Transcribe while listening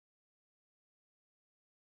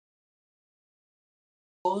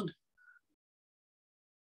For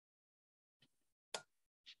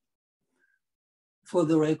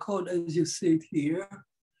the record, as you see it here,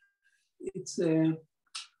 it's a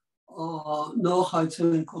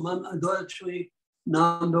Noahide command, Idolatry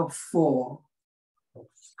number 4.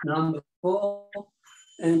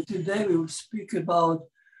 And today we will speak about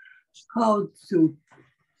how to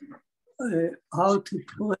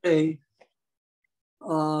pray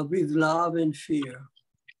with love and fear.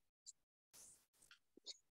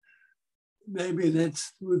 Maybe that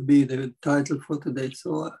would be the title for today.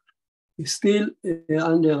 So it's still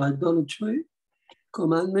under Idolatry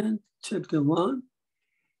commandment, chapter 1.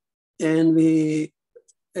 And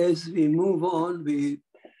as we move on,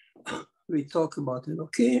 we talk about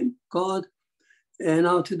Elohim, God. And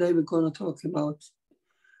now today we're going to talk about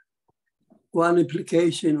one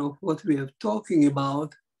implication of what we are talking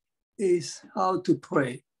about is how to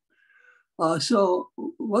pray. So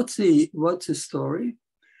what's the story?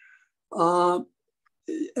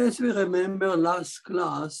 As we remember last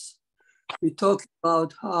class, we talked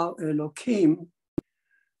about how Elohim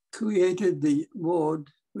created the world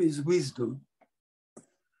with wisdom.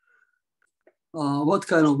 What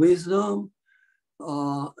kind of wisdom?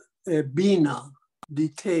 A bina,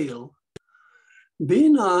 detail.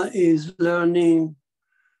 Bina is learning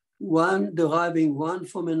deriving one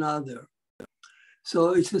from another.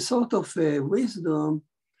 So it's a sort of a wisdom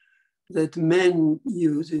that men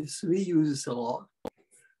uses. We use it a lot.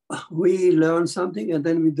 We learn something and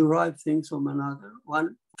then we derive things from another,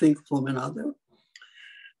 one thing from another.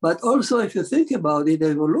 But also, if you think about it,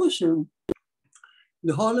 evolution,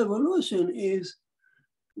 the whole evolution is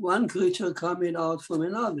one creature coming out from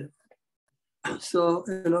another. So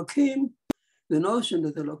Elohim, the notion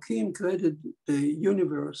that Elohim created the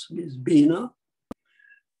universe with Bina,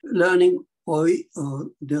 learning or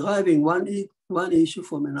deriving one issue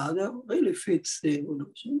from another, really fits the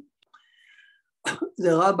evolution.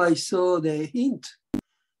 The Rabbi saw the hint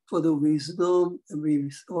for the wisdom, and we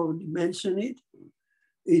already mentioned it.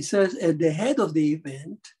 It says at the head of the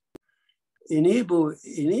event, in Hebrew,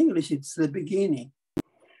 in English, it's the beginning.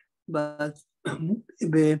 But in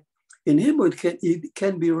Hebrew, it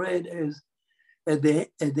can be read as at the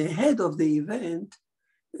head of the event,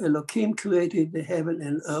 Elohim created the heaven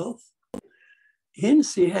and earth.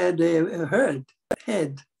 Hence, he had a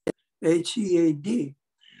head, H-E-A-D.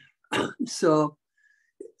 So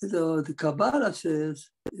the Kabbalah says,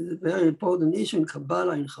 it's a very important issue in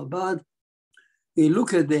Kabbalah, in Chabad, he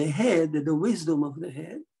looked at the head, the wisdom of the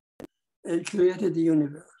head, and created the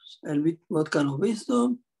universe. And with what kind of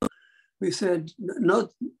wisdom? We said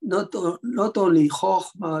not only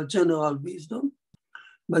Chokhmah, general wisdom,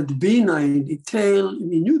 but Bina in detail, in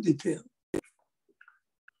minute detail.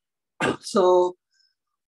 So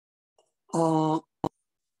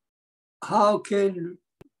how can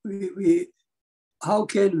we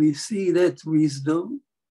see that wisdom?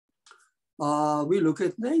 We look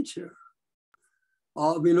at nature.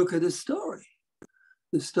 We look at the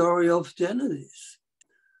story of Genesis.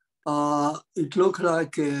 It looked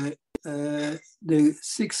like the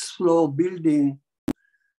sixth floor building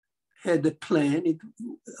had a plan.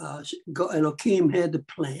 Elohim had a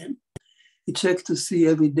plan. He checked to see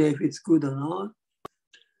every day if it's good or not.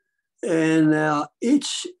 And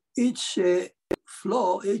each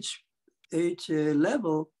floor, each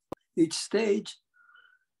level, each stage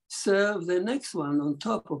serves the next one on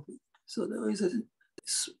top of it. So there is a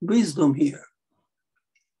wisdom here.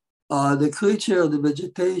 The creature, the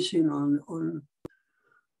vegetation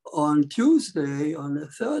on Tuesday, on the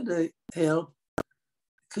third day, help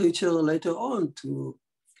creature later on to,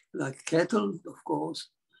 like cattle, of course,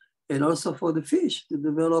 and also for the fish to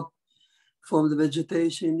develop from the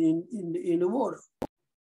vegetation in the water.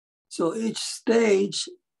 So each stage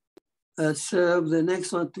serves the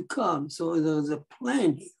next one to come. So there's a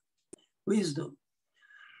plan here, wisdom.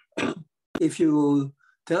 If you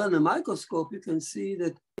turn a microscope, you can see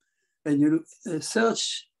that, and you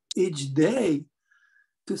search each day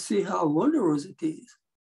to see how wondrous it is.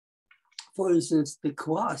 For instance, the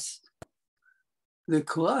crust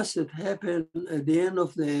that happened at the end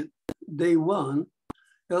of the day one,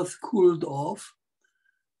 Earth cooled off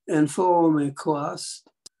and formed a crust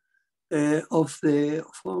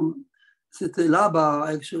from the lava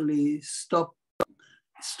actually stopped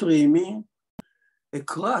streaming. A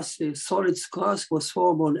solid crust was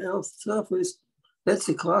formed on Earth's surface. That's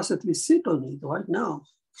the crust that we sit on it right now.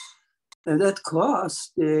 And that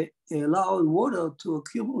crust allowed water to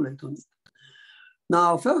accumulate on it.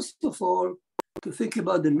 Now, first of all, to think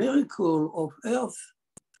about the miracle of Earth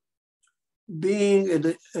being at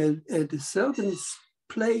a certain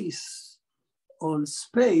place on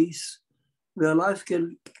space where life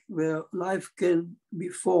can be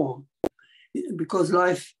formed. Because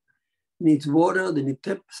life needs water, they need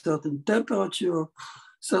certain temperature,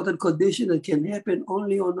 certain conditions that can happen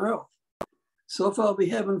only on Earth. So far, we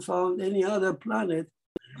haven't found any other planet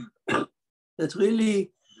that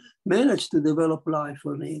really managed to develop life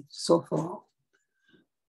on it so far.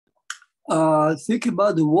 Think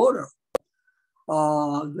about the water.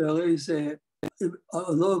 There is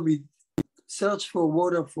although we searched for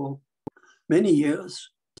water for many years,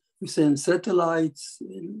 we sent satellites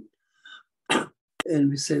and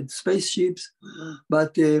we sent spaceships,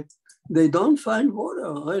 but they don't find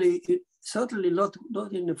water really. Certainly not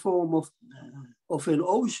in the form of an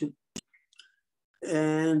ocean.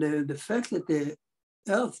 And the fact that the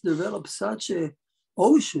Earth developed such an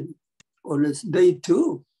ocean on its day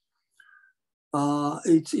two,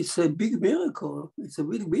 it's a big miracle. It's a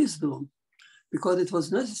big wisdom, because it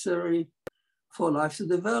was necessary for life to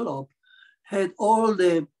develop. Had all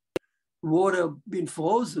the water been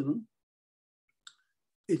frozen,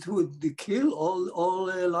 it would kill all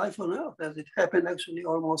life on Earth, as it happened actually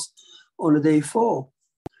almost on day 4.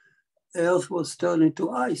 Earth was turned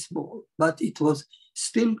into ice ball, but it was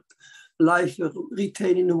still life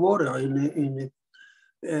retained in the water, in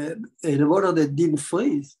the water that didn't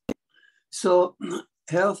freeze. So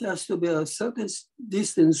Earth has to be a certain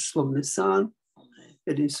distance from the sun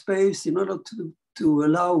and in space in order to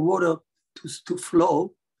allow water to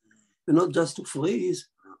flow, and not just to freeze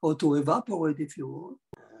or to evaporate, if you want.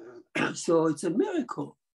 So it's a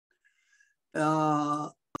miracle.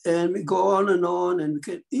 And we go on, and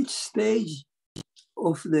each stage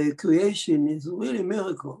of the creation is really a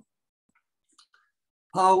miracle.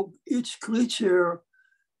 How each creature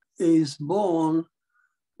is born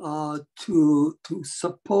to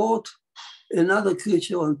support another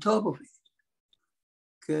creature on top of it.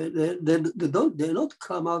 Okay, they don't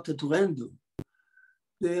come out at random.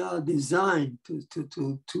 They are designed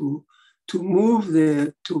to move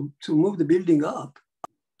the building up.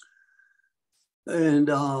 And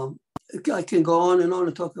I can go on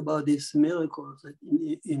and talk about these miracles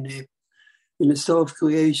in the story of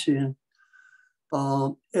creation.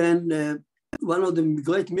 And one of the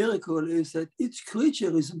great miracles is that each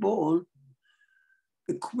creature is born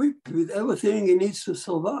equipped with everything it needs to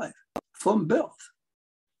survive from birth.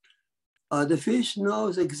 The fish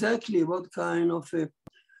knows exactly what kind of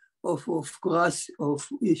grass,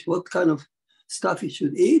 what kind of stuff it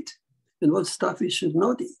should eat and what stuff it should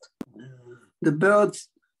not eat. The birds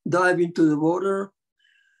dive into the water.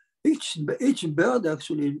 Each bird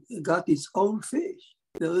actually got its own fish.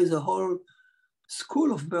 There is a whole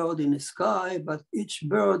school of birds in the sky, but each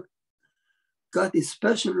bird got its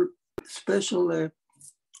special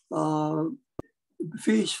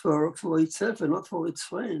fish for itself and not for its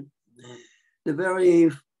friend. The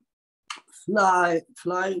very the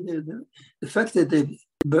fact that the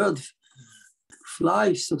bird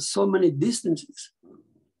flies so many distances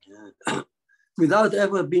without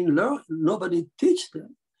ever being learned, nobody teach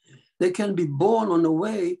them. They can be born on the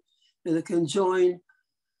way, and they can join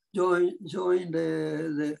the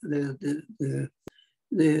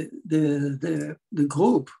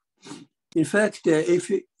group. In fact, if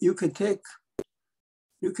you can take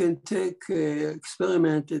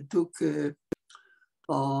experiment that took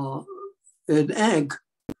an egg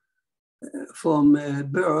from a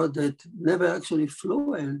bird that never actually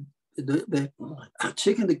flew, and the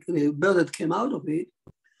chicken, the bird that came out of it,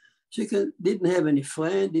 chicken didn't have any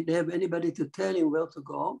friend, didn't have anybody to tell him where to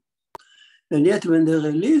go. And yet when they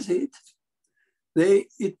release it,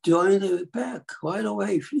 it joined the pack right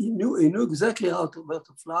away. He knew exactly where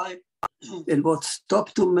to fly and what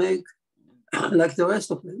stop to make, like the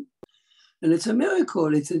rest of them. And it's a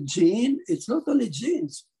miracle. It's a gene. It's not only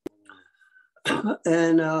genes.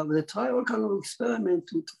 And they try all kind of experiment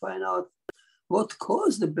to find out what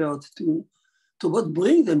caused the bird to what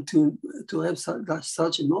bring them to have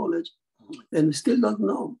such a knowledge, and we still don't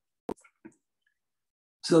know.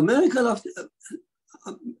 So miracle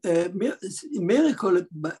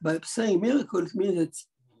by saying miracle, it means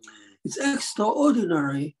it's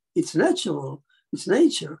extraordinary, it's natural, it's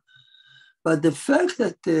nature. But the fact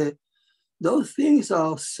that those things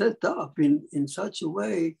are set up in such a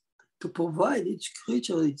way to provide each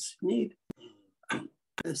creature its need,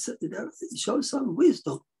 it shows some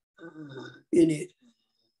wisdom in it.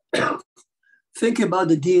 Think about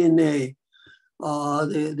the DNA,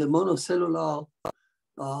 the monocellular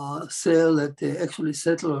cell that actually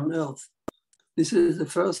settled on Earth. This is the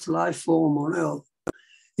first life form on Earth.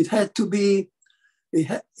 It had to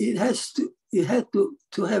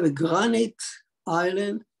have a granite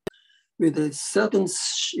island with a certain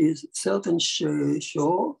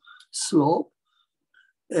shore slope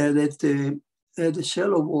that had a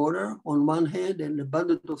shell of water on one hand and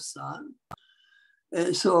abundance of sun.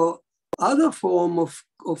 And so other form of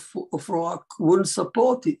rock wouldn't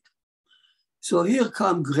support it. So here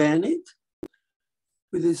come granite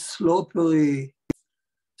with this sloppery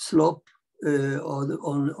slope on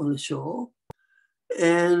the shore.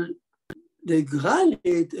 And the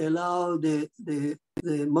granite allow the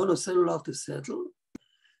monocellular to settle,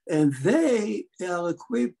 and they are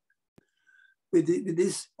equipped with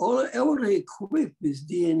this, already equipped with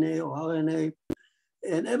DNA or RNA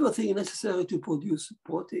and everything necessary to produce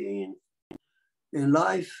protein and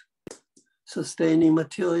life sustaining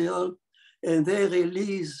material. And they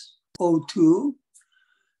release O2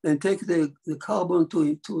 and take the carbon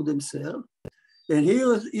to themselves. And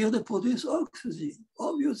here they produce oxygen.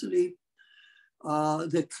 Obviously,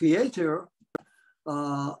 the creator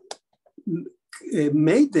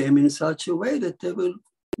made them in such a way that they will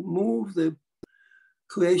move the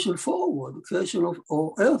creation forward, the creation of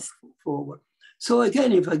our earth forward. So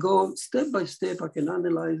again, if I go step by step, I can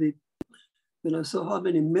analyze it. And I saw how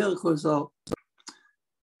many miracles are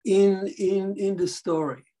in the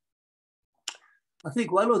story. I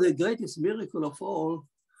think one of the greatest miracles of all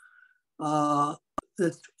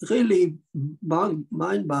that really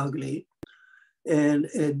mind-boggling and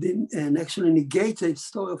actually negates the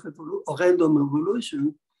story of random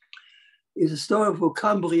evolution is a story of a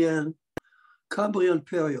Cambrian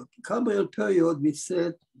period. Cambrian period, we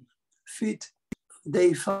said, fit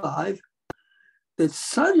day 5, that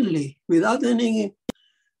suddenly, without any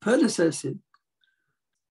predecessor,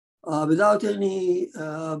 without any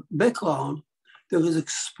background, there is an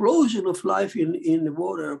explosion of life in the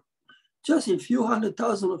water just in a few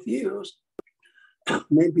 100,000 of years,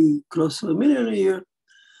 maybe close to 1 million a year,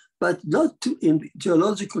 but not too, in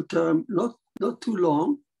geological term, not too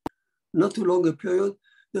long a period.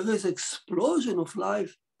 There is an explosion of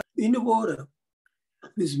life in the water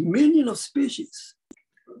with millions of species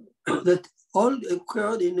that all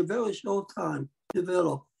occurred in a very short time,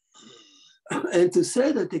 developed. And to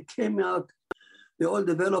say that they came out, they all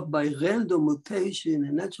developed by random mutation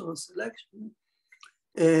and natural selection,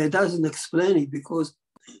 doesn't explain it, because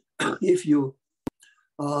if you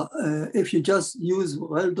just use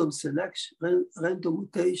random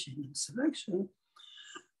mutation and selection,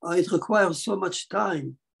 it requires so much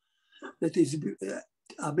time that is,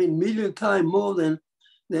 million times more than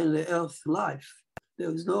the Earth's life.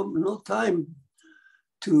 There is no time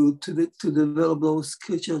to develop those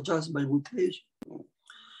creatures just by mutation.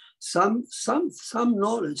 Some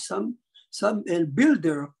knowledge, and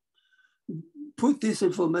builder put this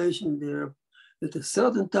information there. At a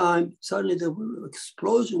certain time, suddenly there was an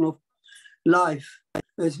explosion of life.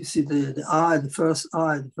 As you see, the eye, the first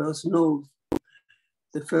nose,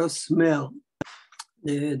 the first smell,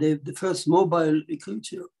 the first mobile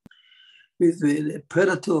creature with the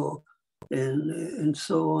predator and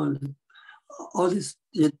so on. All this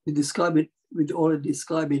we describe it, we already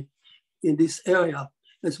describe it in this area.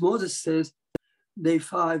 As Moses says, day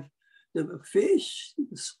 5, there were fish,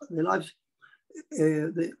 the life,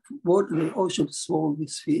 the water, the ocean swarmed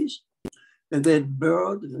with fish, and then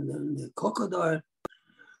bird, and then the crocodile.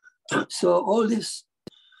 So all this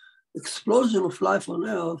explosion of life on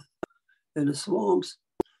Earth and the swarms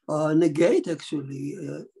negate actually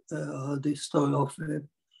the story of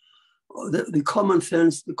the common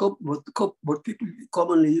sense, what people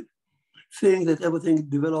commonly think, that everything is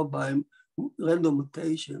developed by random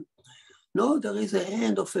mutation. No, there is a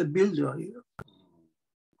hand of a builder here.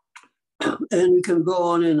 And we can go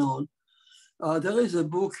on and on. There is a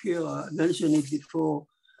book here, I mentioned it before.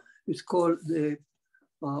 It's called,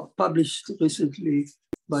 published recently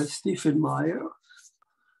by Stephen Meyer.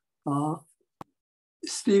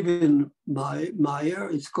 Stephen Meyer,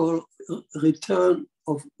 it's called Return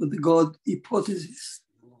of the God Hypothesis.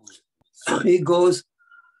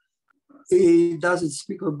 He doesn't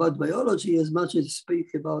speak about biology as much as he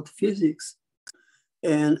speaks about physics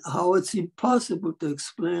and how it's impossible to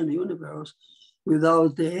explain the universe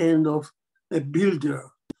without the hand of a builder,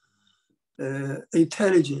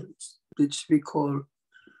 intelligence, which we call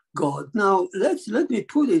God. Now, let me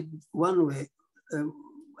put it one way,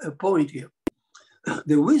 a point here.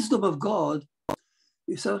 The wisdom of God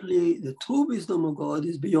is certainly, the true wisdom of God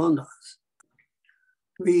is beyond us.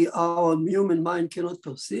 Our human mind cannot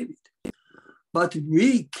perceive it, but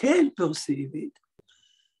we can perceive it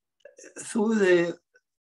through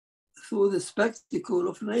the spectacle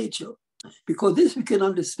of nature, because this we can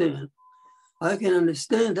understand. I can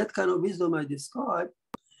understand that kind of wisdom I describe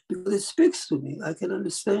because it speaks to me. I can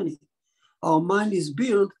understand it. Our mind is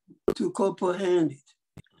built to comprehend it.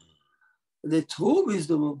 the true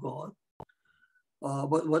wisdom of God,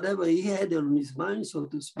 but whatever he had on his mind, so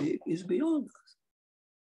to speak, is beyond us.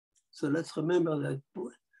 So let's remember that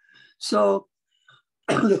point. So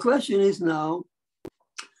the question is now,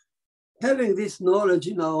 having this knowledge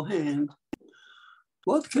in our hand,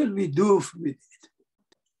 what can we do with it?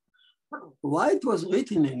 Why it was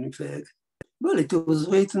written, in fact? Well, it was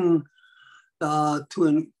written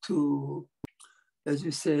to, as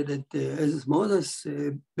you said, that as Moses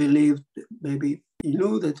believed, maybe he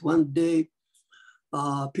knew that one day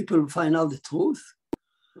people will find out the truth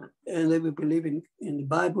and they will believe in the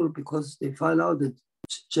Bible because they find out that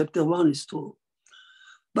chapter 1 is true.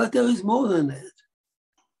 But there is more than that,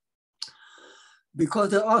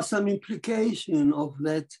 because there are some implications of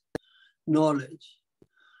that knowledge.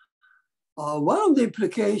 One of the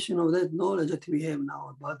implications of that knowledge that we have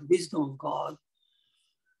now about the wisdom of God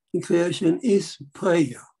in creation is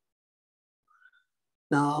prayer.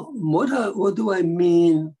 Now, what do I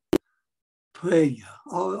mean prayer?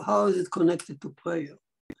 How is it connected to prayer?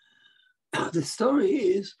 The story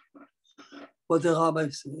is what the Rabbi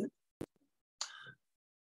said,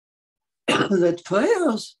 that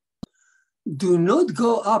prayers do not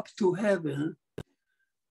go up to heaven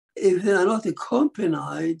if they are not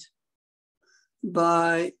accompanied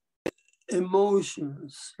by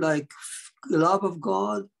emotions like love of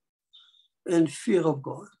God and fear of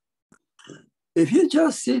God. If you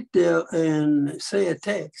just sit there and say a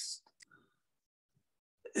text,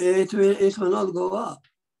 it will not go up.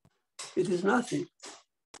 It is nothing.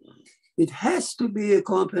 It has to be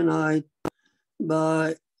accompanied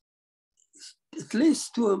by at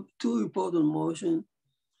least two important emotions: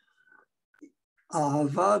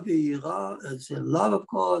 ahava v'yira, as the love of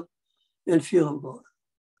God, and fear of God.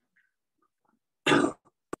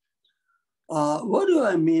 What do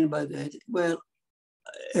I mean by that? Well,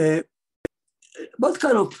 what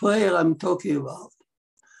kind of prayer I'm talking about?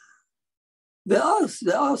 There are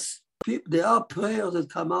prayers that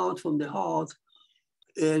come out from the heart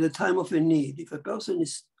at the time of a need. If a person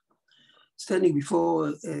is standing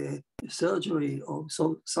before a surgery or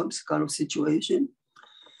some kind of situation,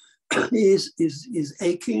 he is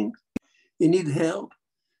aching, he needs help,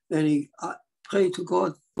 and he pray to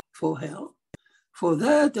God for help. For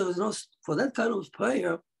that kind of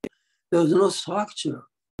prayer, there is no structure.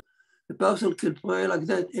 The person can pray like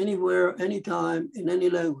that anywhere, anytime, in any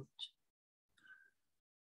language.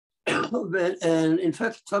 And in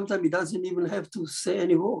fact, sometimes he doesn't even have to say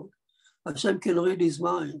any word. Hashem can read his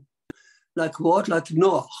mind. Like what? Like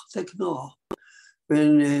Noah. Take Noah.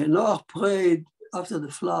 When Noah prayed after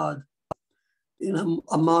the flood in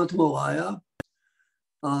Mount Moriah,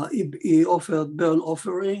 he offered burnt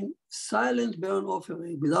offering, silent burnt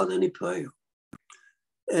offering, without any prayer.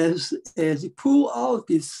 As he poured out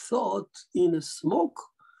his thought in the smoke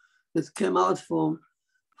that came out from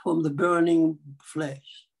the burning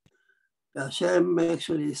flesh. Hashem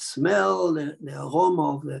actually smelled the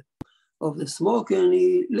aroma of the smoke, and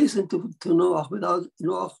he listened to Noah without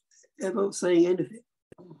Noah ever saying anything.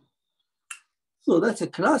 So that's a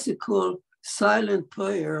classical silent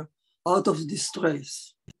prayer out of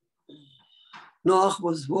distress. Noah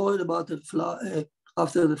was worried about the flood,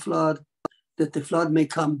 after the flood, that the flood may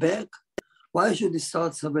come back. Why should he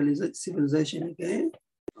start civilization again?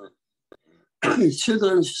 His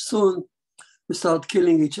children soon will start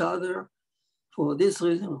killing each other for this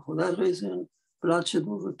reason or for that reason. Bloodshed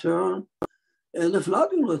will return, and the flood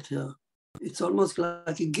will return. It's almost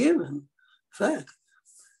like a given fact.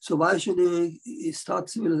 So why should he start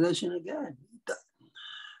civilization again?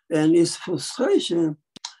 And his frustration,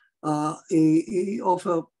 he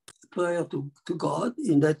offered prayer to God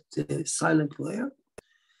in that silent prayer,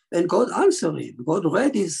 and God answered him. God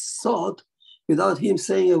read his thought without him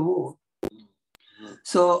saying a word.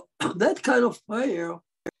 So that kind of prayer,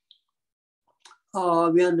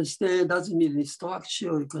 we understand, doesn't need any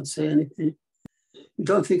structure. You can say anything. You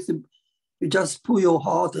don't fix it. You just pour your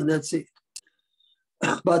heart and that's it.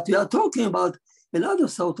 But we are talking about another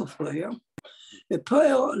sort of prayer, a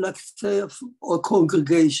prayer like, say, a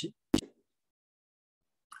congregation.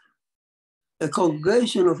 A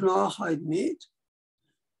congregation of Noahide meet,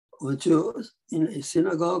 or Jews, in a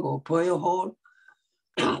synagogue or prayer hall,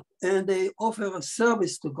 and they offer a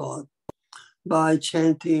service to God by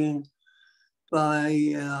chanting,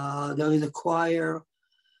 there is a choir,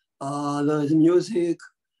 there is music,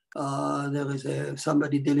 there is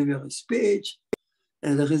somebody deliver a speech,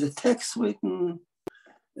 and there is a text written,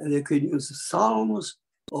 and they can use psalms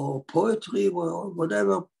or poetry or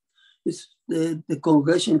whatever the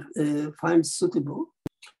congregation finds suitable.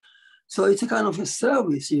 So it's a kind of a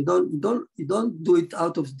service. You don't do it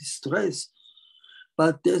out of distress,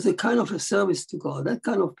 but there's a kind of a service to God, that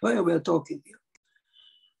kind of prayer we're talking here.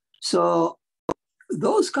 So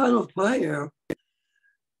those kind of prayer,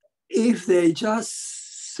 if they just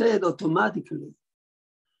said automatically,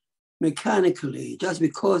 mechanically, just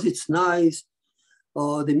because it's nice,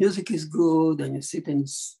 or the music is good, and you sit and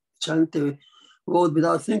chant the word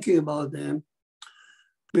without thinking about them,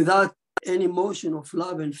 without any emotion of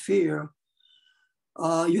love and fear,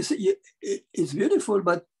 you see, it's beautiful,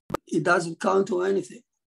 but it doesn't count to anything.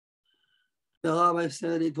 The Rabbi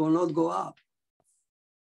said it will not go up.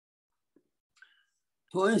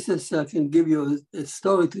 For instance, I can give you a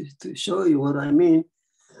story to show you what I mean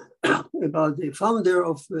about the founder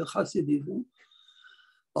of Hasidism,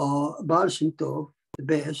 Baal Shem Tov, the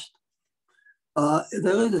best.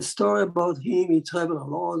 There is a story about him. He traveled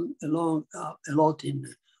a lot in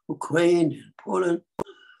Ukraine and Poland.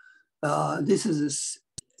 This is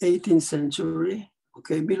the 18th century,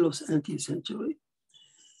 okay, middle of the 18th century.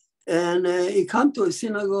 And he came to a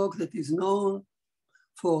synagogue that is known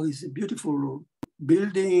for his beautiful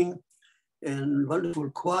building and wonderful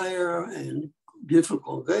choir and beautiful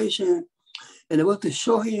congregation. And they want to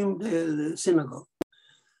show him the synagogue.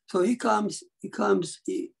 So he comes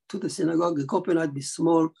to the synagogue, accompanied by a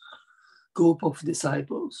small group of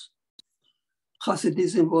disciples.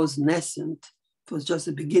 Hasidism was nascent. It was just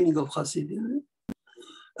the beginning of Hasidism.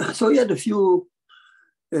 So he had a few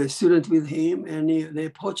students with him, and they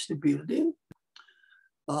approached the building.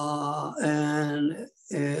 And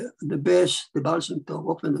the Baal Shem Tov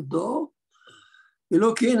opened the door. He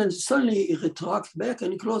looked in, and suddenly he retracted back,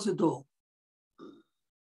 and he closed the door.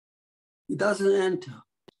 He doesn't enter.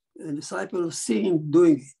 And the disciples see him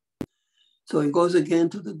doing it. So he goes again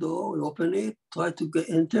to the door, he opens it, tries to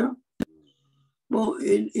enter. Well,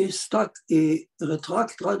 he stuck, he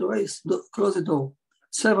retracts right away, close the door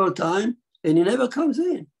several times, and he never comes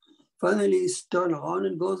in. Finally, he turns around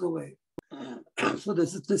and goes away. So the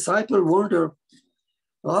disciple wonder,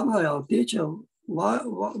 Rabbi, our teacher, what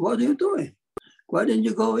are you doing? Why didn't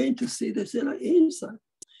you go in to see the sinner inside?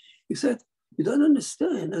 He said, you don't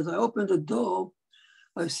understand. As I open the door,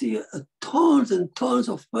 I see tons and tons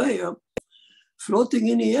of prayer floating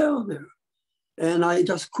in the air there. And I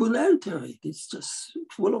just couldn't enter it. It's just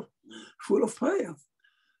full of prayer.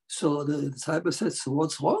 So the disciple said, so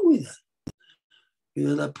what's wrong with that? You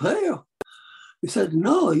know, that prayer. He said,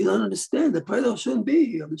 no, you don't understand. The prayer shouldn't be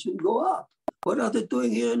here. It shouldn't go up. What are they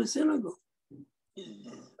doing here in the synagogue?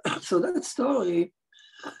 So that story,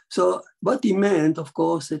 so what he meant, of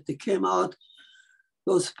course, that they came out,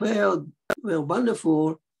 those prayers were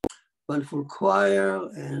wonderful choir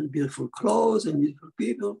and beautiful clothes and beautiful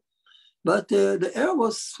people. But the air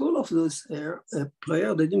was full of those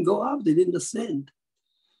prayer. They didn't go up, they didn't ascend.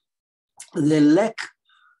 They lack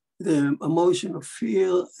the emotion of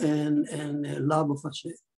fear and love of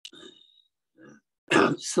Hashem.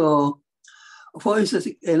 So, for instance,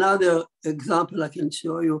 another example I can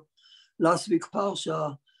show you. Last week,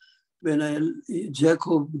 Parsha, when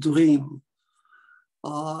Jacob dreamed,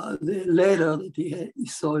 the letter that he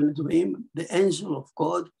saw in a dream, the angel of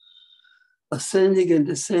God ascending and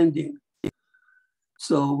descending.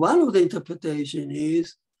 So one of the interpretation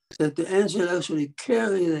is that the angel actually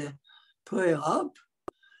carry the prayer up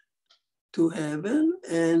to heaven,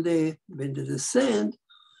 and when they descend,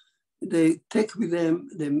 they take with them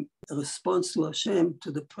the response to Hashem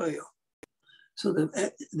to the prayer. So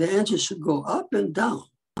the angel should go up and down,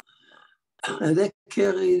 and they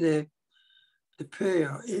carry the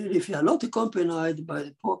prayer. And if you are not accompanied by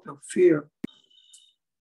the proper fear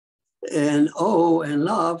and awe and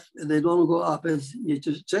love, they don't go up. As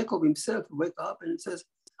Jacob himself wake up and says,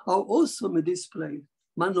 how awesome it is place.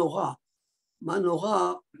 Manorah.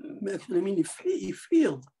 Manorah actually means he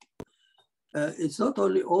feared. It's not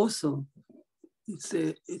only awesome, it's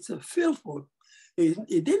a fearful.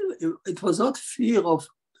 It was not fear of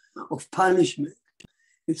punishment.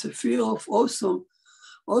 It's a fear of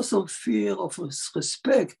awesome fear of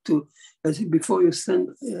respect to, as before you stand,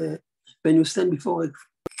 when you stand before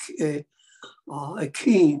a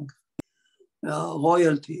king,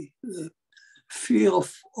 royalty, fear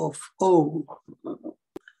of awe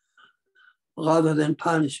rather than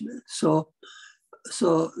punishment. So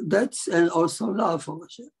that's, and also love for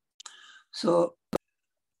Hashem. So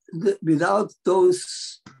without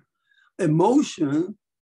those emotions,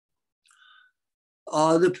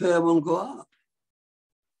 the prayer won't go up.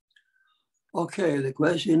 Okay, the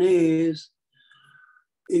question is,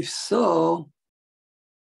 if so,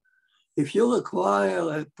 if you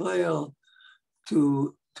require a prayer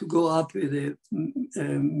to go up with a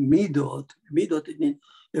midot means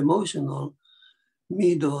emotional,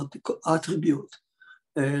 midot attribute,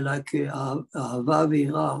 like Ahava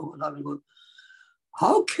v'yira.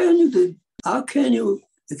 How can you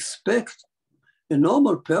expect a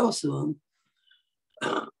normal person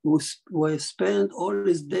who spend all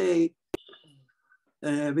his day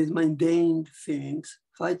with mundane things,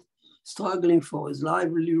 struggling for his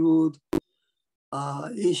livelihood,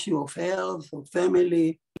 issue of health, of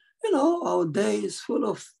family? You know, our day is full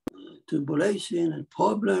of tribulation and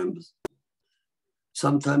problems,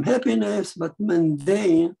 sometimes happiness, but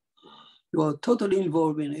mundane. You are totally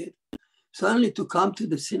involved in it. Suddenly to come to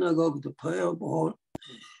the synagogue, the prayer hall,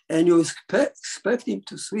 and you expect him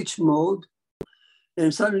to switch mode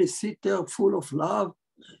and suddenly sit there full of love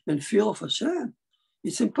and fear of Hashem.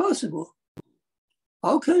 It's impossible.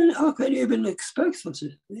 How can you even expect such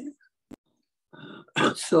a thing?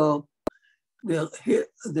 So here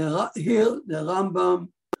the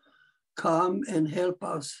Rambam come and help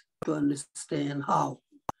us to understand how.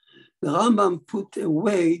 The Rambam put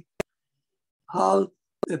away how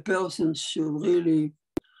a person should really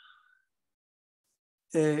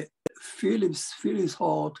fill his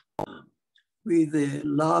heart with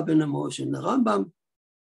love and emotion. The Rambam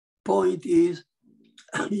point is,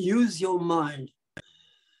 use your mind.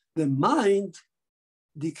 The mind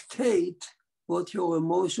dictates what your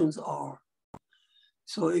emotions are.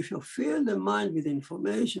 So if you fill the mind with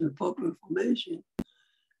information, proper information,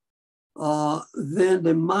 then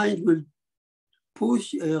the mind will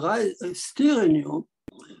push, steer in you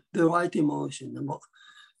the right emotion.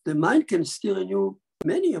 The mind can steer in you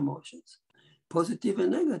many emotions, positive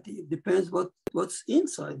and negative. Depends what's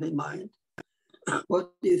inside the mind,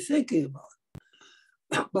 what you're thinking about.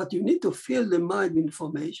 But you need to fill the mind with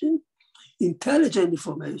information, intelligent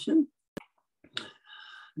information,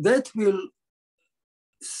 that will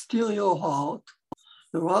steer your heart,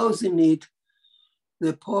 arouse in it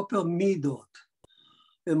the proper midot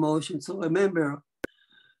emotion. So remember,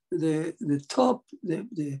 the top,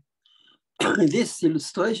 this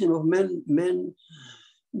illustration of man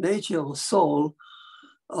nature or soul,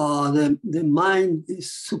 the mind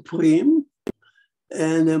is supreme,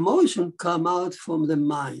 and emotion come out from the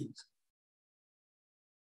mind.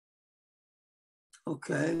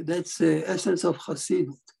 Okay, that's the essence of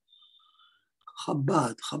Hasidut.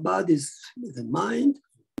 Chabad is the mind.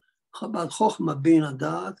 Chabad Chochma Bin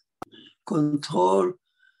Adat, control,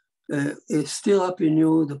 stir up in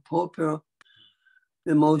you the proper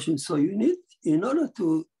emotion. So you need, in order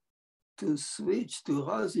to switch, to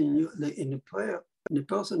arouse in you in the prayer, the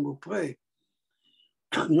person will pray,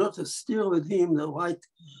 in order to steer with him the right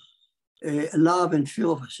love and fear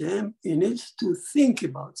of Hashem, he needs to think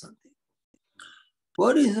about something.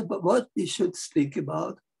 What he should think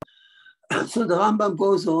about? So the Rambam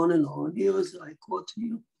goes on and on. Here is, I quote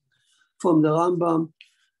you from the Rambam,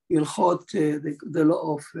 Ilchot, the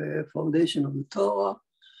law of foundation of the Torah,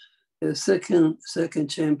 second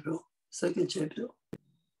chapter.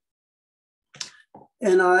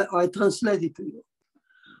 And I translate it to you.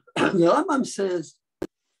 The Rambam says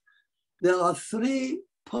there are three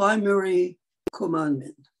primary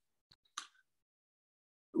commandments.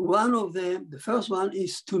 One of them, the first one,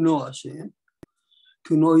 is to know Hashem,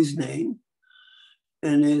 to know His name,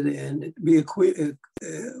 and be acquainted,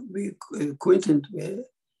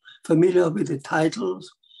 familiar with the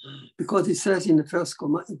titles, because it says in the first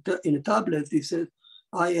command, in the tablet, it says,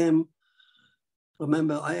 I am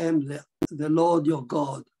the Lord your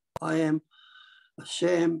God. I am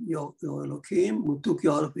Hashem, your Elohim, who took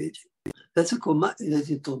you out of Egypt. That's a command, that's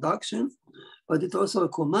an introduction, but it's also a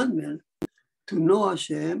commandment to know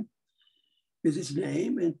Hashem with His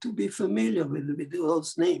name and to be familiar with the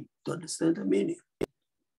Lord's name, to understand the meaning.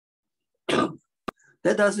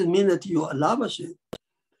 That doesn't mean that you love Hashem.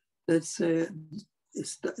 That's a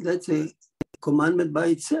commandment by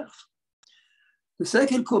itself. The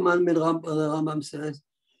second commandment, the Rambam says,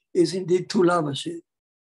 is indeed to love Hashem.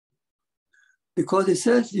 Because it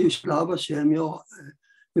says you should love Hashem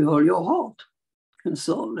with all your heart and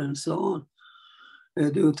soul and so on.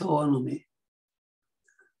 Deuteronomy.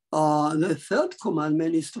 The third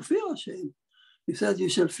commandment is to fear Hashem. He says you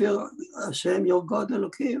shall fear Hashem, your God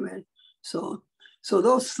Elohim, and so on. So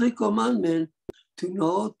those three commandments, to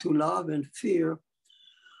know, to love, and fear,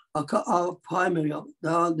 are primary.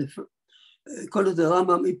 According to the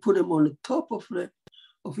Rambam, he put them on the top of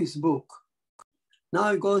his book.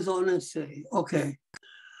 Now he goes on and say, okay,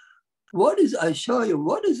 I show you,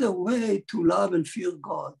 what is a way to love and fear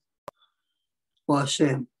God or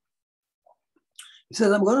Hashem? He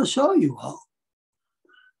says, I'm going to show you how.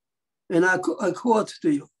 And I quote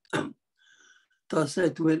to you. I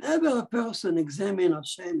said, whenever a person examines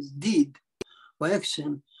Hashem's deed or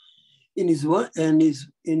action in his word,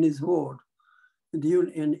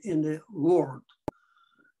 in the world,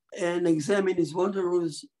 and examine his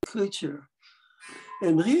wondrous creature,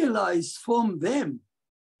 and realize from them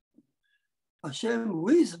Hashem's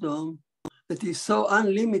wisdom that is so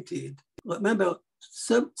unlimited. Remember,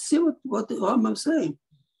 see what the Rambam is saying.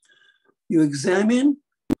 You examine,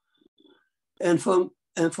 and from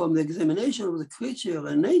the examination of the creature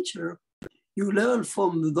and nature, you learn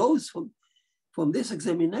from this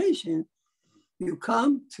examination, you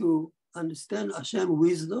come to understand Hashem's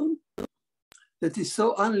wisdom that is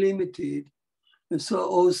so unlimited and so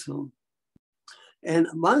awesome. And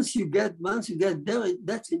once you get there,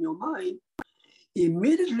 that's in your mind,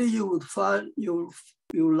 immediately you would find you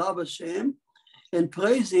love Hashem and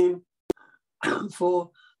praise Him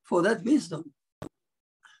for that wisdom.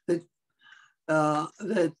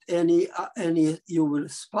 You will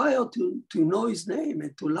aspire to know His name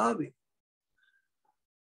and to love Him.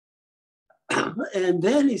 And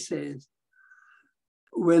then he says,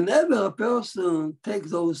 whenever a person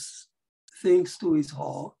takes those things to his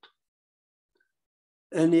heart,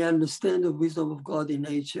 and he understands the wisdom of God in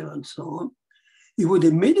nature and so on, he would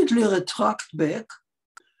immediately retract back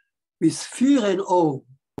with fear and awe,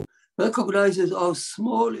 recognizes how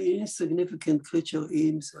small and insignificant creature he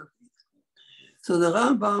himself is. So the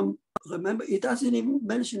Rambam, remember, it doesn't even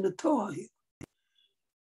mention the Torah here.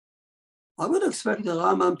 I would expect the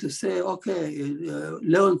Rambam to say, okay,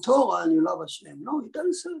 learn Torah and you love Hashem. No, he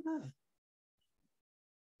doesn't say that.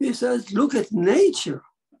 He says, look at nature.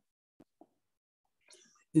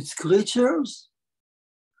 It's creatures,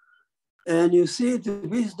 and you see the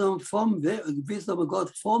wisdom from them, the wisdom of God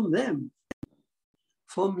from them,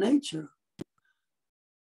 from nature.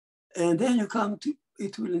 And then you come to,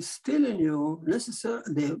 it will instill in you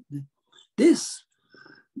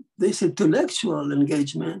this intellectual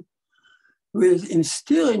engagement will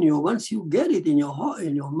instill in you, once you get it in your heart,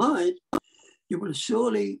 in your mind, you will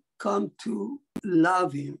surely come to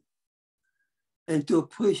love Him and to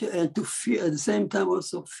appreciate and to fear, at the same time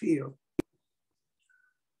also fear.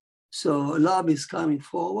 So love is coming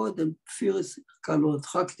forward and fear is kind of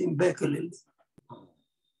attracting back a little bit.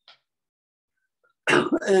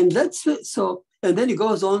 And then he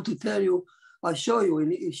goes on to tell you, I'll show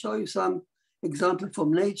you some example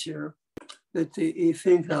from nature that he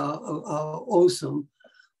thinks are awesome.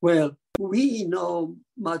 Well, we know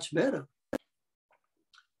much better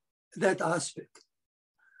that aspect.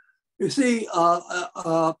 You see,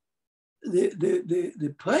 the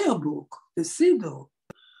prayer book, the Siddur,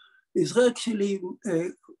 is actually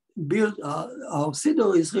built, our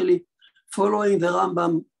Siddur is really following the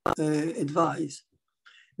Rambam advice.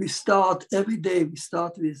 We start every day, we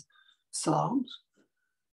start with Psalms.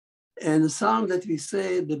 And the psalm that we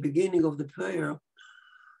say at the beginning of the prayer,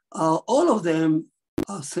 all of them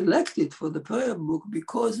are selected for the prayer book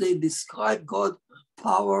because they describe God's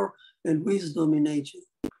power and wisdom in nature.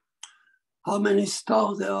 How many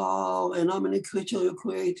stars there are and how many creatures you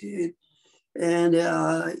created, and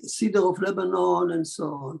cedar of Lebanon and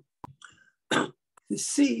so on. The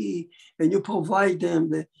sea, and you provide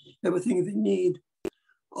them everything they need.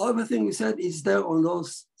 Everything we said is there on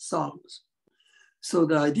those psalms. So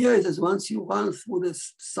the idea is that once you run through the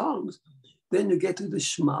Psalms, then you get to the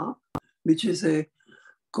Shema, which is a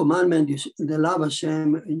commandment, the love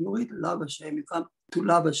Hashem, and you read love Hashem, you come to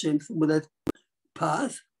love Hashem through that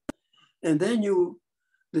path. And then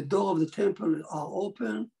the door of the temple are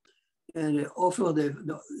open, and they offer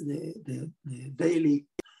the daily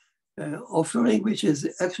offering, which is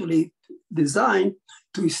actually designed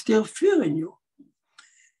to instill fear in you.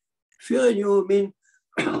 Fear in you means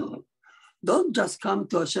don't just come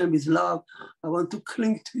to Hashem with love. I want to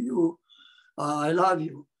cling to you. I love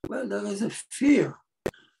you. Well, there is a fear.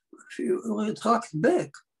 If you retract back,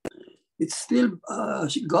 it's still,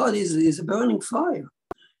 God is a burning fire.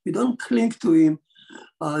 You don't cling to Him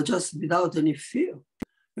just without any fear.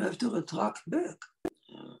 You have to retract back.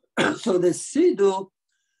 So the Siddur,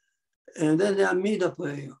 and then the Amida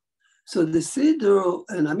prayer. So the Siddur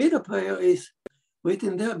and Amida prayer is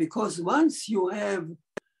written there because once you have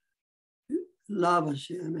love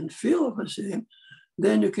Hashem and fear of Hashem,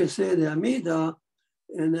 then you can say the Amida,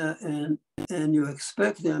 and you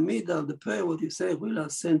expect the Amida of the prayer, what you say will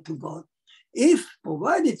ascend to God. If,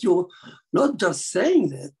 provided you're not just saying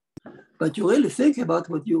that, but you really think about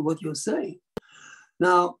what you're saying.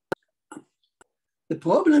 Now, the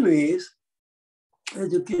problem is,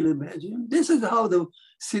 as you can imagine, this is how the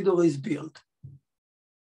Siddur is built.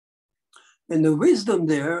 And the wisdom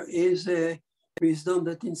there is wisdom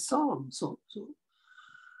that in Psalms. So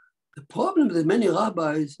the problem that many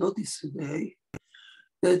rabbis notice today,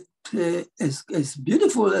 that as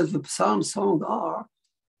beautiful as the Psalm songs are,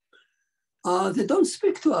 they don't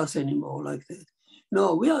speak to us anymore like that.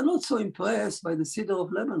 No, we are not so impressed by the cedar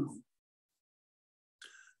of Lebanon.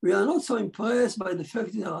 We are not so impressed by the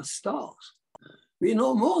fact that there are stars. We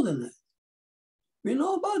know more than that. We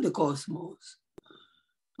know about the cosmos.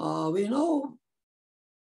 We know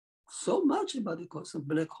so much about the cosmos,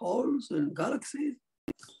 black holes and galaxies.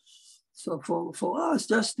 So for us,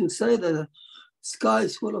 just to say that the sky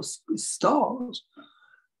is full of stars,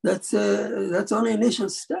 that's only initial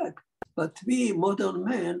step. But we, modern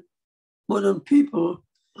men, modern people,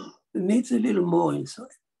 needs a little more inside.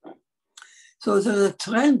 So there's a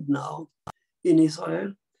trend now in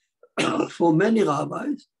Israel for many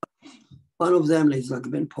rabbis. One of them is like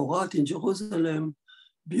Ben Porat in Jerusalem,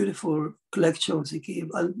 beautiful lectures, he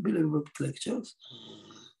gave unbelievable lectures,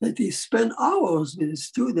 that he spent hours with the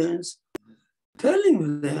students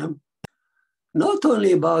telling them not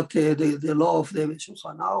only about the law of the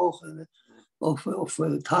Shulchan Aruch and of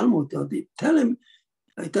Talmud,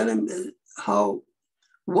 I tell him how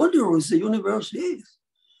wondrous the universe is,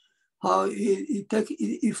 how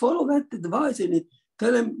he follow that advice and he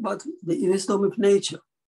tell him about the wisdom of nature,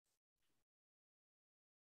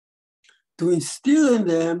 to instill in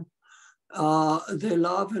them the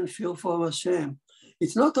love and fear for Hashem.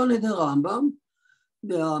 It's not only the Rambam,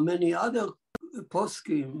 there are many other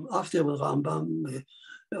poskim after the Rambam.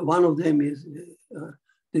 One of them is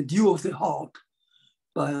The Dew of the Heart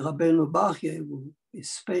by Rabbi Bachye, who is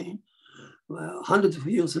Spain. Hundreds of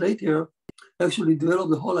years later, actually developed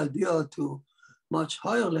the whole idea to much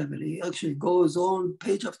higher level. He actually goes on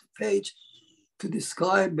page after page to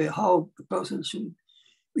describe how a person should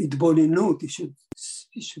itbonenut. He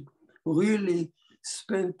should really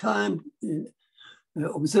spend time in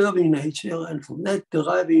observing nature, and from that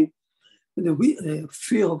deriving the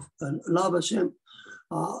fear of and love Hashem,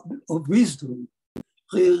 of wisdom,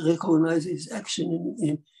 recognizes action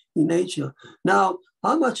in nature. Now,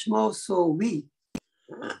 how much more so we,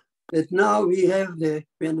 that now we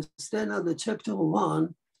understand now that chapter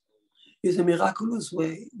 1 is a miraculous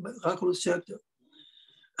chapter.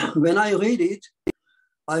 When I read it,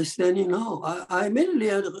 I stand in awe. I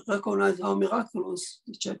immediately recognize how miraculous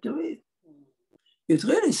the chapter is. It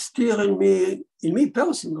really stirring me, in me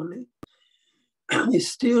personally, it's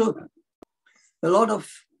still a lot of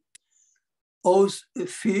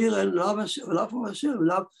fear and love of Hashem,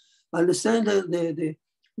 understand the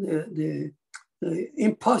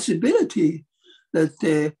impossibility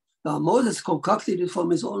that Moses concocted it from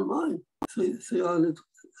his own mind 300,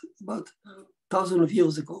 about 1,000 of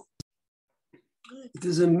years ago. It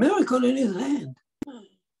is a miracle in his hand.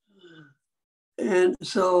 And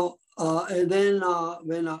so, and then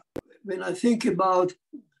when I think about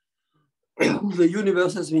the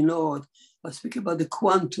universe as we know it, I speak about the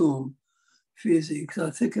quantum physics. I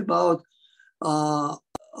think about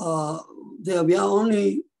there we are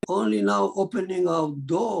only now opening our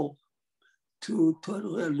door to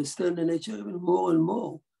understand the nature even more and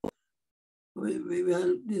more. We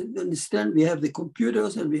understand, we have the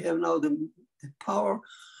computers and we have now the power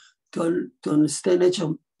to understand nature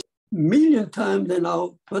a million times than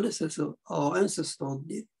our predecessor, our ancestors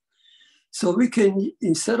did. So we can,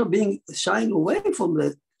 instead of shying away from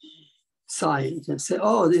the science and say,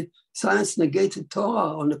 oh, the science negated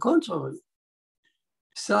Torah, on the contrary,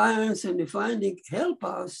 science and the finding help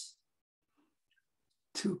us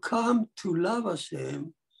to come to love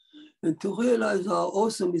Hashem and to realize how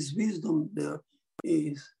awesome His wisdom there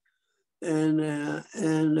is, and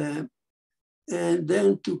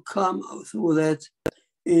then to come through that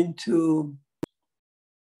into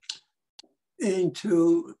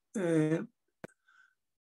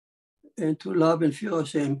love and fear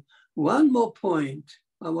Hashem. One more point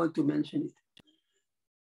I want to mention it.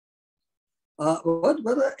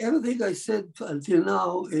 Everything I said until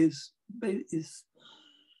now is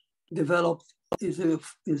developed, is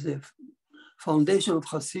a foundation of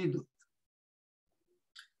Hasidut.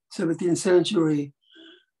 17th century,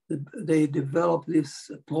 they developed this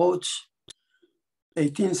approach.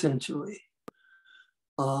 18th century,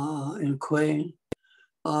 in Ukraine,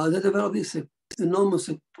 they developed this enormous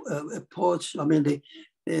approach. I mean, they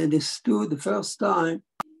understood the first time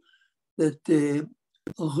that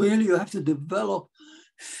really you have to develop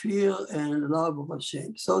fear and love of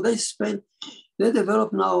Hashem. So they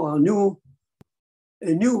developed now a new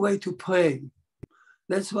way to pray.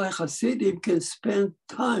 That's why Hasidim can spend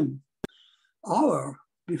time, hour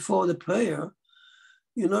before the prayer,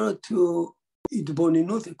 in order to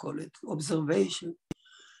itbonenut, they call it, observation,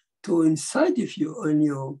 to incite in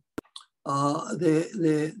you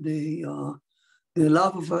the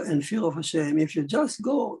love of and fear of Hashem. If you just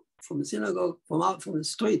go from the synagogue, from the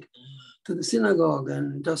street, to the synagogue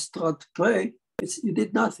and just start to pray, you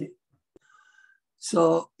did nothing.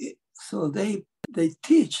 So they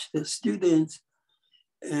teach the students,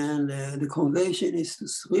 and the congregation is to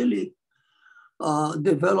really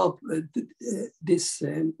develop this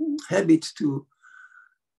habit to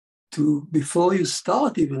before you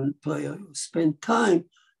start even prayer, you spend time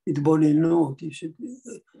with Bolinut. You should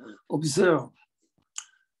observe.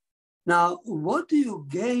 Now, what do you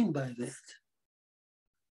gain by that?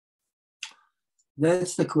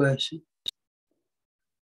 That's the question.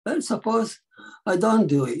 Well, suppose I don't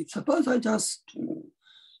do it. Suppose I just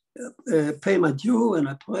pay my due and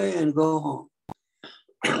I pray and go home.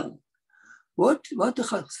 What the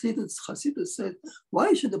Chassidus said,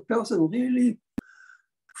 why should a person really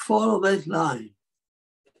follow that line?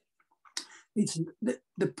 It's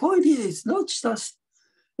the point here is not just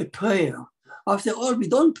a prayer. After all, we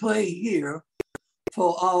don't pray here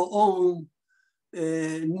for our own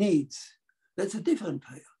needs. That's a different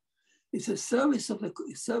prayer. It's a service of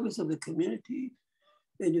the community,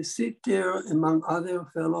 and you sit there among other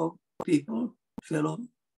fellow people, fellow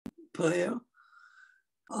prayer,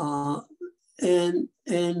 and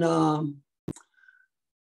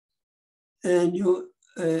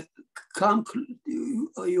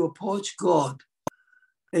you you approach God,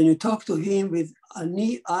 and you talk to Him with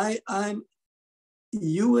I'm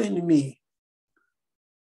you and me.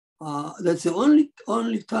 That's the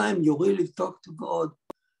only time you really talk to God,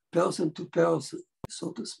 person to person,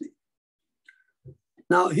 so to speak.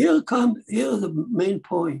 Now here's the main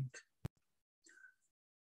point.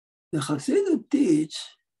 The Hasidim teach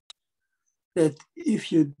that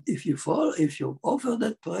if you offer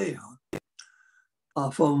that prayer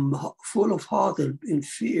from full of heart and in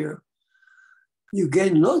fear, you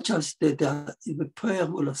gain not just that the prayer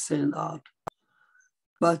will ascend up,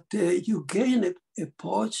 but you gain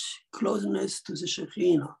approach closeness to the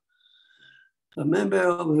Shekhinah.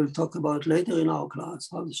 Remember, we will talk about later in our class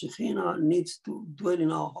how the Shekhinah needs to dwell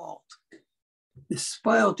in our heart,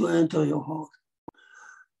 aspire to enter your heart.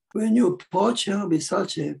 When you approach her with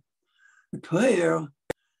such a prayer,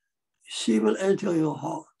 she will enter your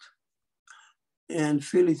heart and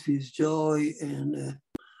fill it with joy and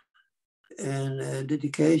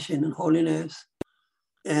dedication and holiness.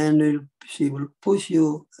 And she will push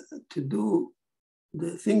you to do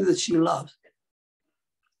the things that she loves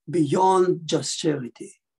beyond just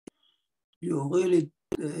charity. You really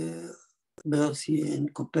mercy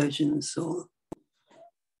and compassion and so on.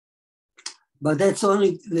 But that's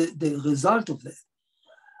only the result of that.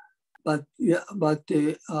 But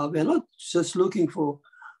we're not just looking for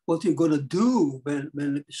what you're going to do when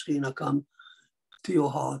the Shekhinah comes to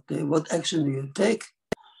your heart. What action do you take?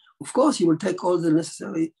 Of course, you will take all the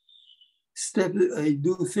necessary steps,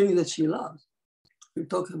 do things that she loves. We'll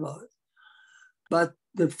talk about it. But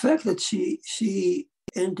the fact that she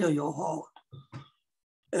enter your heart,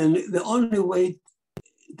 and that's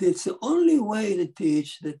the only way to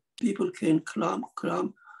teach that people can come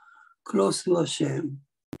close to Hashem.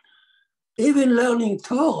 Even learning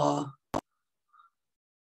Torah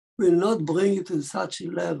will not bring you to such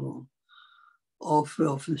a level of the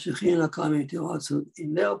Shekhinah coming to your heart. So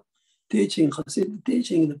in their teaching, Hasidic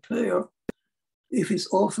teaching, the prayer, if it's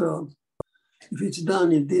offered, if it's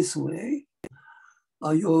done in this way,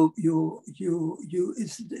 it's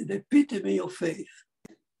the epitome of faith.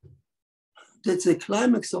 That's the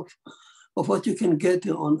climax of what you can get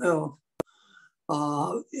on earth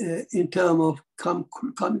in terms of come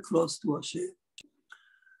close to Hashem.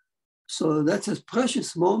 So that's a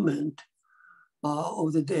precious moment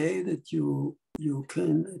of the day that you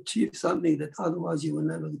can achieve something that otherwise you will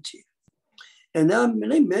never achieve. And there are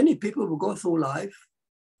many people who go through life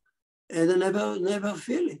and they never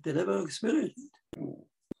feel it, they never experience it.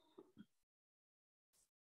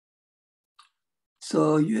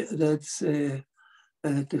 So that's a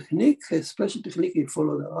technique, a special technique. You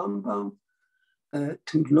follow the Rambam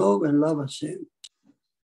to know and love Hashem.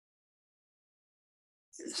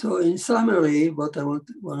 So in summary, what I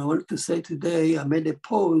wanted to say today, I made a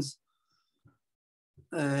pause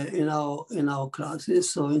in our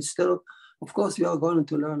classes. So instead of course, we are going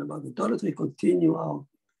to learn about idolatry, continue our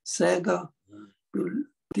saga. We'll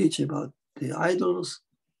teach about the idols,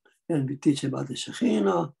 and we teach about the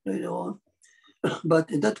Shekhinah later on.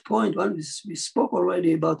 But at that point, when we spoke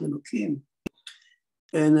already about Elohim,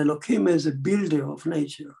 and Elohim is a builder of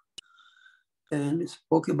nature, and we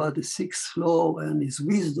spoke about the sixth floor and his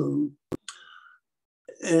wisdom.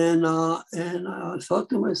 And I thought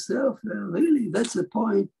to myself, really, that's the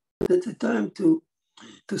point, that's the time to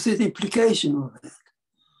see the implication of that.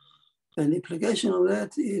 And the implication of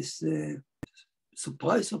that is,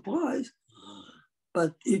 surprise, surprise,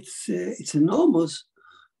 but it's enormous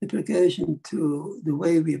implication to the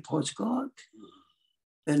way we approach God,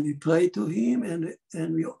 and we pray to Him, and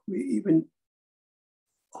we even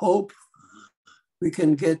hope we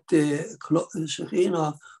can get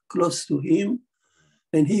Shekhinah close to Him,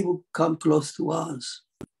 and He will come close to us.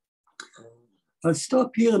 I'll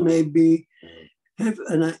stop here. Maybe have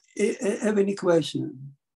any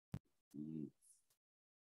question.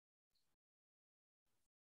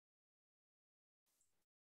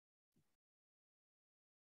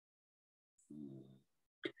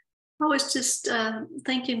 I was just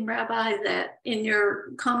thinking, Rabbi, that in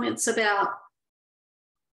your comments about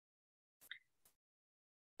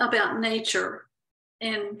nature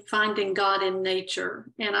and finding God in nature,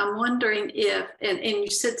 and I'm wondering if, and you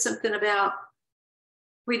said something about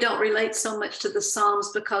we don't relate so much to the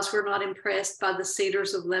Psalms because we're not impressed by the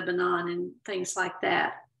cedars of Lebanon and things like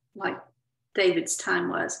that, like David's time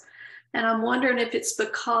was. And I'm wondering if it's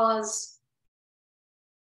because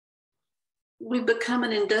we become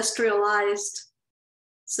an industrialized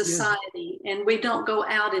society, and we don't go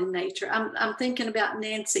out in nature. I'm thinking about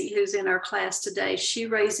Nancy, who's in our class today. She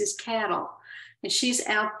raises cattle, and she's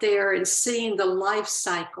out there and seeing the life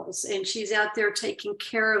cycles, and she's out there taking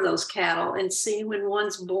care of those cattle and seeing when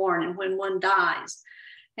one's born and when one dies.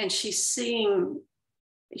 And she's seeing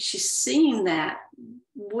that.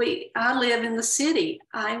 I live in the city.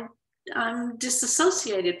 I'm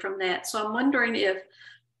disassociated from that. So I'm wondering if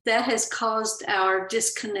that has caused our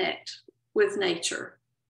disconnect with nature.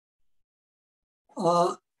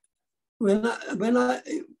 I agree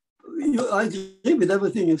with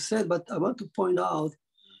everything you've said, but I want to point out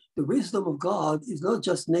the wisdom of God is not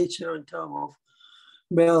just nature in terms of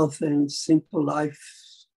birth and simple life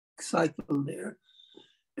cycle there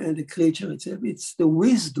and the creature itself. It's the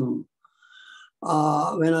wisdom.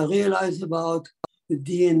 When I realized about the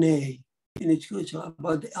DNA in each creature,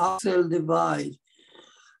 about the cell divide,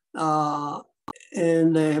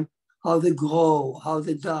 and how they grow, how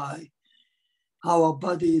they die, how our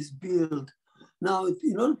body is built. Now,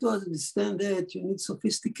 in order to understand that, you need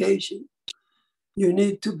sophistication. You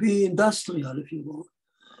need to be industrial, if you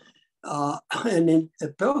want. And in a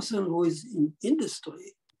person who is in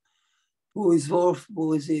industry, who is all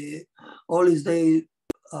his day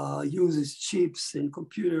uses chips and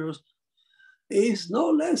computers, is no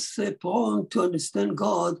less prone to understand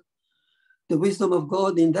God, the wisdom of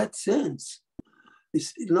God in that sense.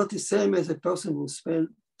 It's not the same as a person who spends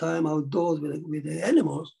time outdoors with the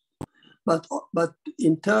animals, but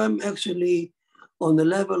in terms actually on the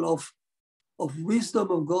level of wisdom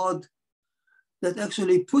of God that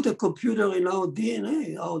actually put a computer in our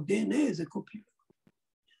DNA. Our DNA is a computer.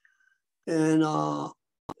 And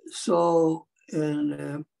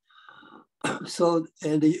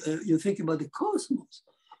you think about the cosmos.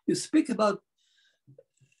 You speak about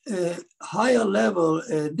a higher level,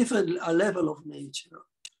 a different level of nature.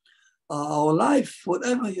 Our life,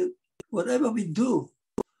 whatever we do,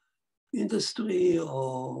 industry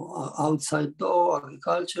or outside door,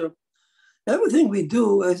 agriculture, everything we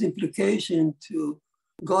do has implication to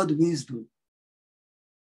God's wisdom.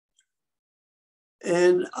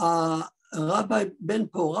 And Rabbi Ben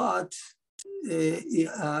Porat,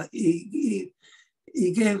 he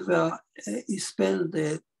spent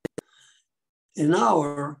an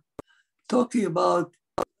hour talking about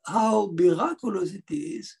how miraculous it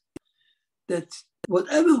is that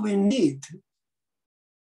whatever we need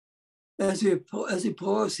as we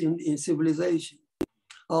progress in civilization,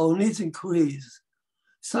 our needs increase.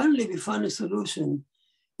 Suddenly we find a solution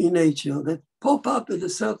in nature that pop up at a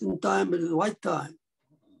certain time, at the right time.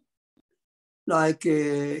 Like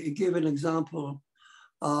he gave an example.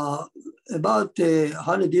 About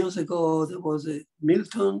 100 years ago, there was a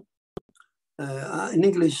Milton, an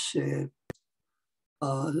English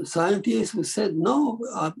scientist who said, no,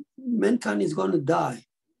 mankind is going to die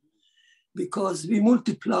because we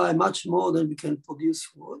multiply much more than we can produce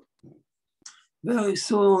food. Very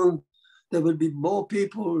soon, there will be more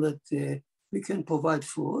people that we can provide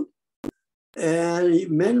food. And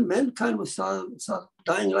mankind will start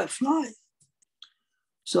dying like flies.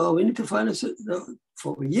 So we need to find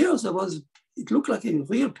for years, it looked like a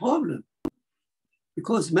real problem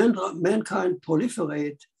because mankind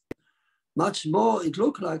proliferate much more, it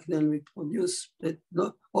looked like, than we produce.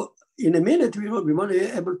 In a minute, we want to be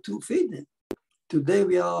able to feed them. Today,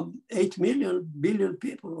 we are 8 billion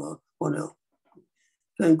people on Earth.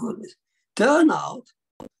 Thank goodness. Turn out,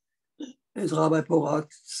 as Rabbi Porat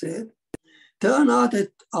said, turn out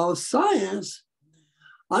that our science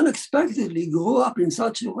unexpectedly grew up in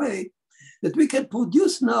such a way that we can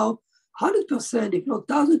produce now 100%, if not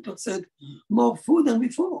 1,000% more food than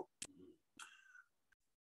before.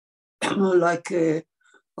 like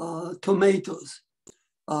tomatoes.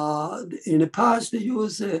 In the past, they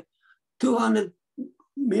use 200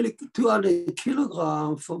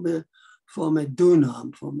 kilograms from a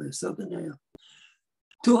dunam, from a certain area.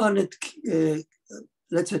 200,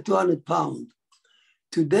 let's say 200 pounds.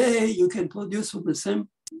 Today, you can produce from the same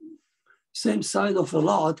size of a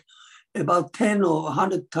lot, about 10 or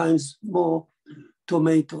 100 times more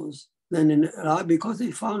tomatoes than in Rabbi, because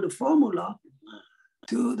they found a formula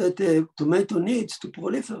that the tomato needs to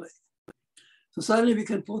proliferate. So suddenly we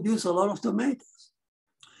can produce a lot of tomatoes.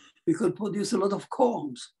 We could produce a lot of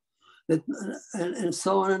corns, and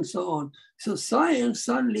so on and so on. So science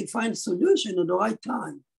suddenly finds solution at the right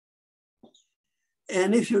time.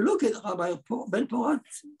 And if you look at Rabbi Ben Porat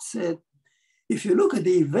said, if you look at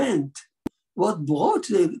the event, what brought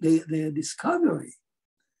the discovery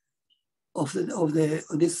of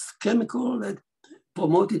this chemical that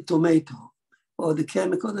promoted tomato, or the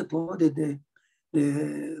chemical that promoted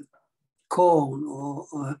the corn,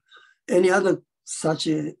 or any other such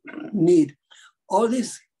a need, all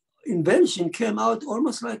this invention came out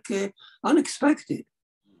almost like unexpected.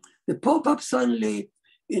 They pop up suddenly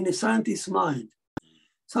in a scientist's mind.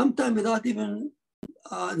 Sometimes without even,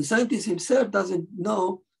 the scientist himself doesn't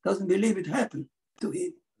believe it happened to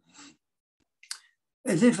him.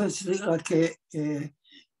 As if it's like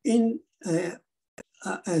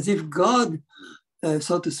as if God,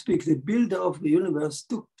 so to speak, the builder of the universe,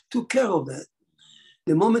 took care of that.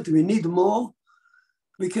 The moment we need more,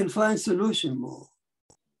 we can find solution more.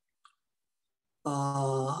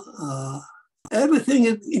 Everything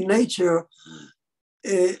in nature,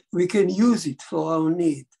 we can use it for our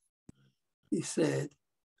need. He said,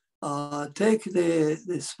 take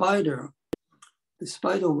the spider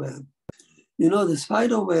web. You know, the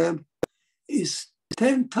spider web is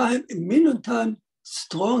 10 times, a million times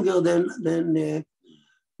stronger than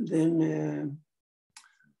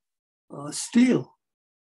steel.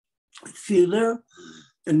 It's thinner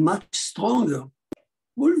and much stronger,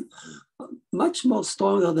 much more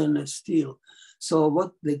stronger than steel. So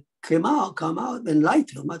what they come out and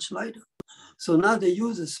lighter, much lighter. So now they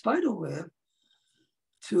use a spider web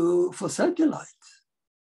for satellites,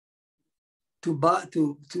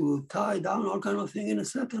 to tie down all kind of thing in a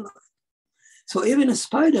satellite. So even a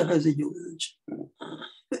spider has a usage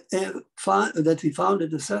that we found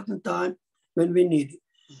at a certain time when we need it.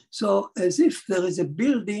 So as if there is a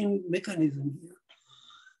built-in mechanism here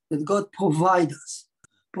that God provide us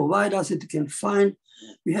that we can find,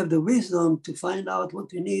 we have the wisdom to find out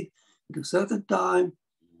what we need at a certain time,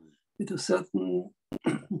 at a certain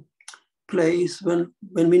place when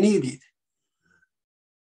we need it.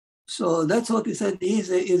 So that's what he said, he is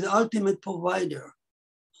the ultimate provider.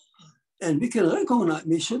 And we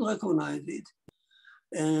should recognize it.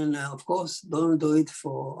 And of course, don't do it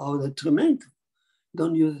for our detriment.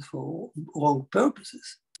 Don't use it for wrong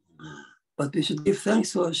purposes. But we should give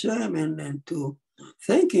thanks to Hashem and to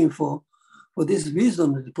thank him for this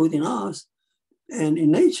wisdom that he put in us and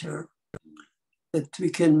in nature, that they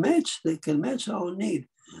can match our need.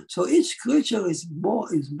 So each creature is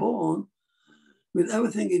born with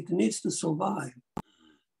everything it needs to survive.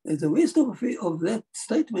 And the wisdom of that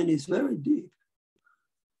statement is very deep.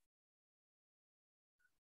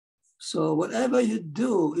 So whatever you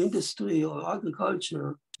do, industry or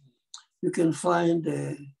agriculture, you can find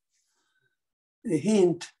a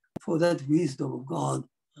hint for that wisdom of God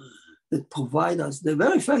that provide us. The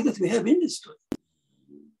very fact that we have industry.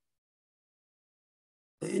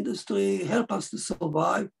 The industry help us to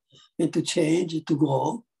survive and to change, to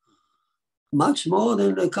grow, much more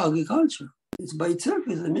than like agriculture. It's by itself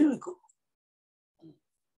is a miracle.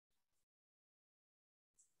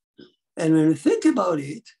 And when we think about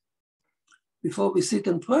it, before we sit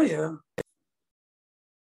in prayer,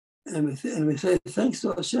 and we say thanks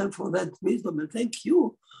to Hashem for that wisdom, and thank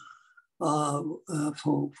you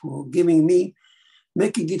for giving me,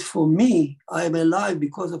 making it for me. I am alive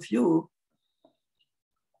because of you.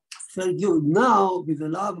 Thank you. Now, with the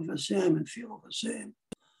love of Hashem and fear of Hashem,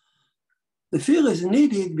 the fear is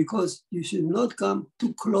needed because you should not come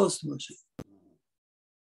too close to Hashem.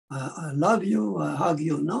 I love you, I hug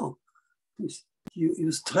you. No,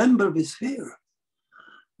 you tremble with fear.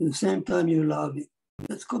 At the same time, you love him.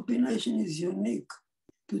 That combination is unique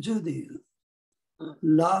to Judaism.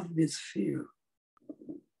 Love with fear.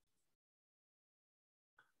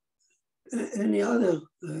 Any other,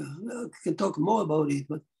 I can talk more about it,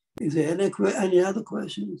 but is there any other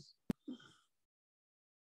questions?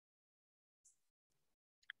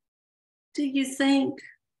 Do you think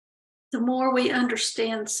the more we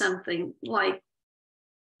understand something, like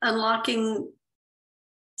unlocking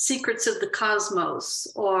secrets of the cosmos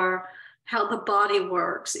or how the body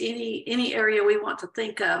works, any area we want to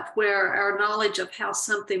think of where our knowledge of how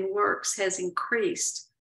something works has increased.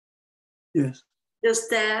 Yes. Does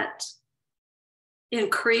that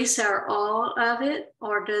increase our awe of it,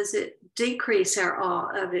 or does it decrease our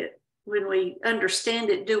awe of it? When we understand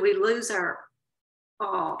it, do we lose our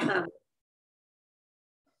awe of it?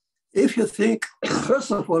 If you think,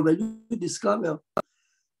 first of all, when you discover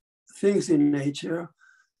things in nature,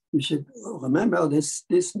 you should remember this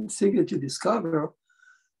thing that you discover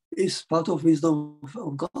is part of wisdom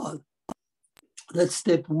of God. That's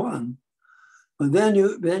step one. But then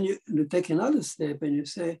you take another step and you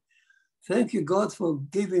say, thank you, God, for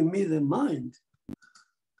giving me the mind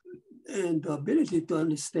and the ability to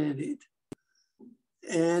understand it,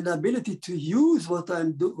 and the ability to use what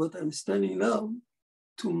I'm studying now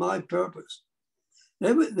to my purpose.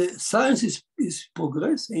 The science is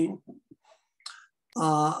progressing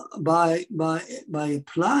by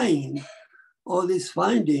applying all this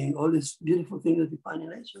finding, all these beautiful things that we find in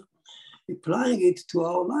nature, applying it to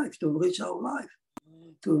our life, to enrich our life,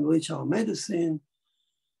 to enrich our medicine,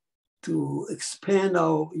 to expand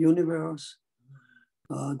our universe,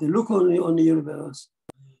 the look on the universe.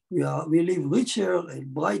 We live richer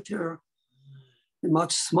and brighter and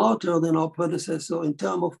much smarter than our predecessor in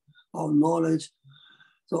terms of our knowledge.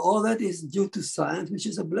 So all that is due to science, which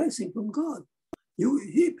is a blessing from God.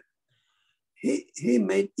 He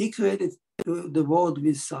created the world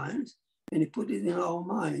with science, and he put it in our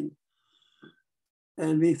mind.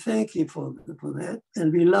 And we thank him for that,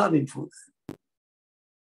 and we love him for that.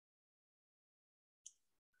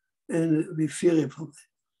 And we fear him for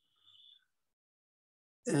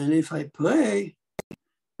that. And if I pray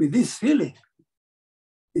with this feeling,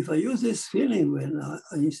 if I use this feeling when I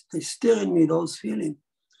stir in me those feelings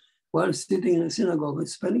while sitting in a synagogue and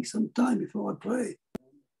spending some time before I pray.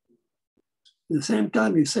 At the same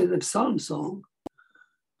time, you say that psalm song,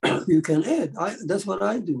 you can add. That's what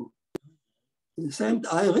I do. At the same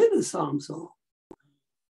time, I read the psalm song.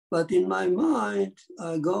 But in my mind,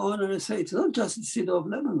 I go on and I say, it's not just the cedar of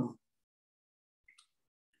Lebanon.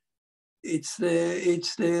 It's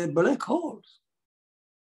the black holes.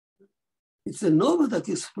 It's the nova that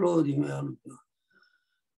is exploding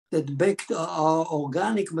that baked our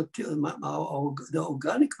organic material, the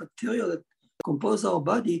organic material that compose our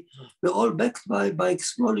body, we're all backed by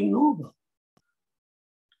exploding nova.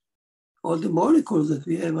 All the molecules that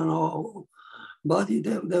we have in our body,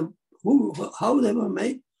 how they were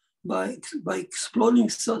made? By exploding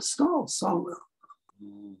stars somewhere.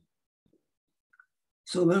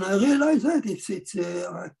 So when I realize that,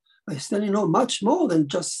 I study know much more than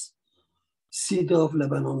just cedar of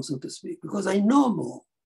Lebanon, so to speak, because I know more.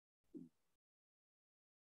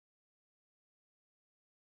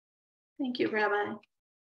 Thank you, Rabbi.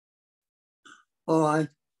 All right.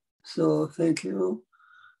 So thank you,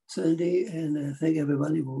 Sandy, and thank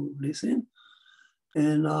everybody who listened.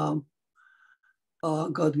 And God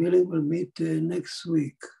willing, we'll meet next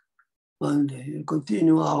week, Monday, and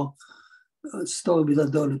continue our story with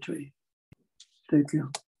idolatry. Thank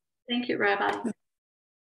you. Thank you, Rabbi.